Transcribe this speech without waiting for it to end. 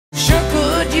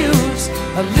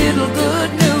a little good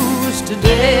news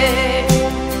today.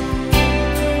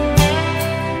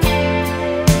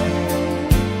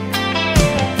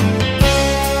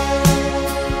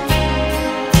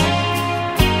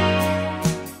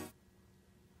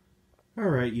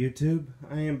 Alright YouTube,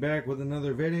 I am back with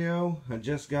another video. I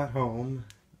just got home.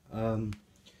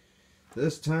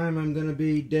 This time I'm going to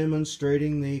be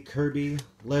demonstrating the Kirby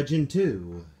Legend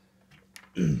 2.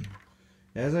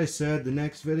 As I said,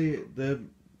 the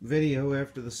video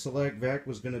after the Select Vac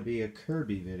was going to be a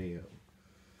Kirby video.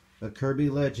 A Kirby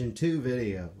Legend 2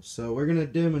 video. So we're going to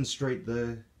demonstrate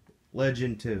the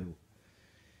Legend 2.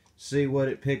 See what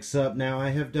it picks up. Now I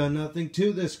have done nothing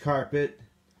to this carpet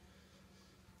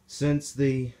since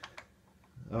the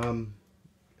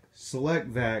Select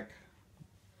Vac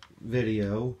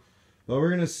video, but we're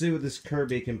going to see what this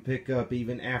Kirby can pick up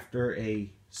even after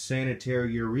a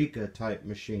sanitary Eureka type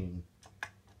machine.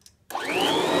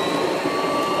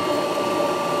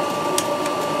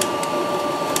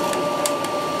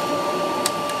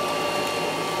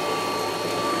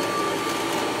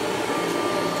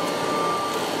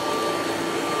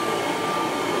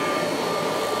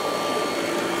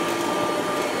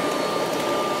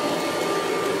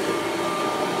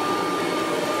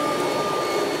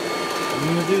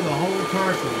 I'm going to do the whole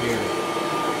carpet here.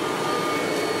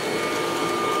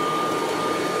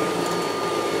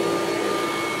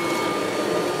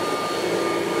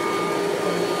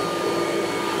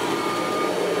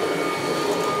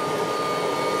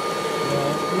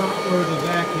 Well, not where the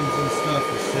vacuums and stuff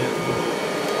are sent.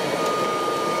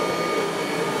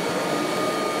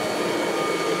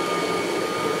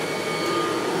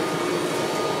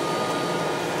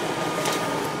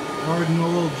 Pardon the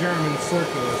little German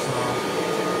circular saw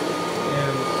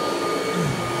and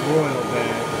royal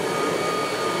bag.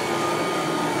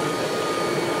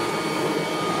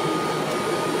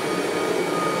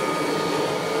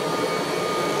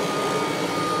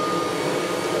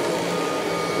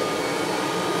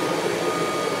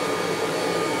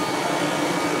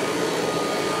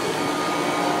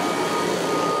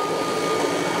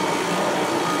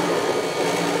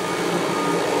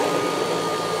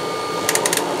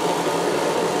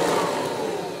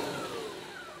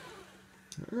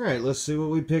 Alright, let's see what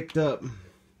we picked up.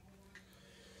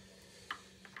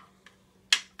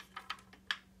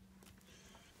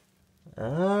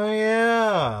 Oh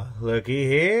yeah, looky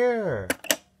here.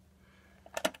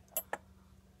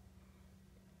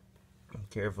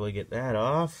 Carefully get that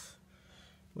off.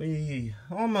 We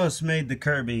almost made the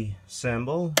Kirby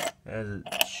symbol, as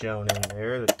it's shown in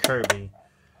there, the Kirby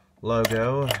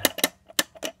logo.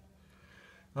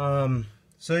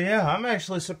 So yeah, I'm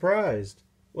actually surprised.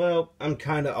 Well, I'm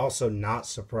kind of also not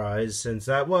surprised since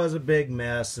that was a big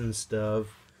mess and stuff.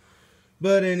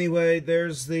 But anyway,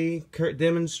 there's the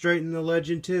demonstrating the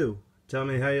Legend 2. Tell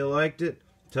me how you liked it.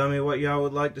 Tell me what y'all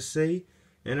would like to see.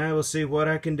 And I will see what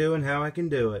I can do and how I can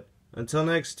do it. Until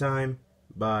next time,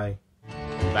 bye.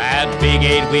 That big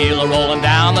 8-wheeler rolling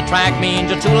down the track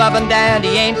means your true loving daddy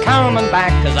ain't coming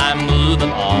back, 'cause I'm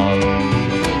moving on.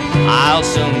 I'll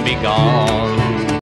soon be gone.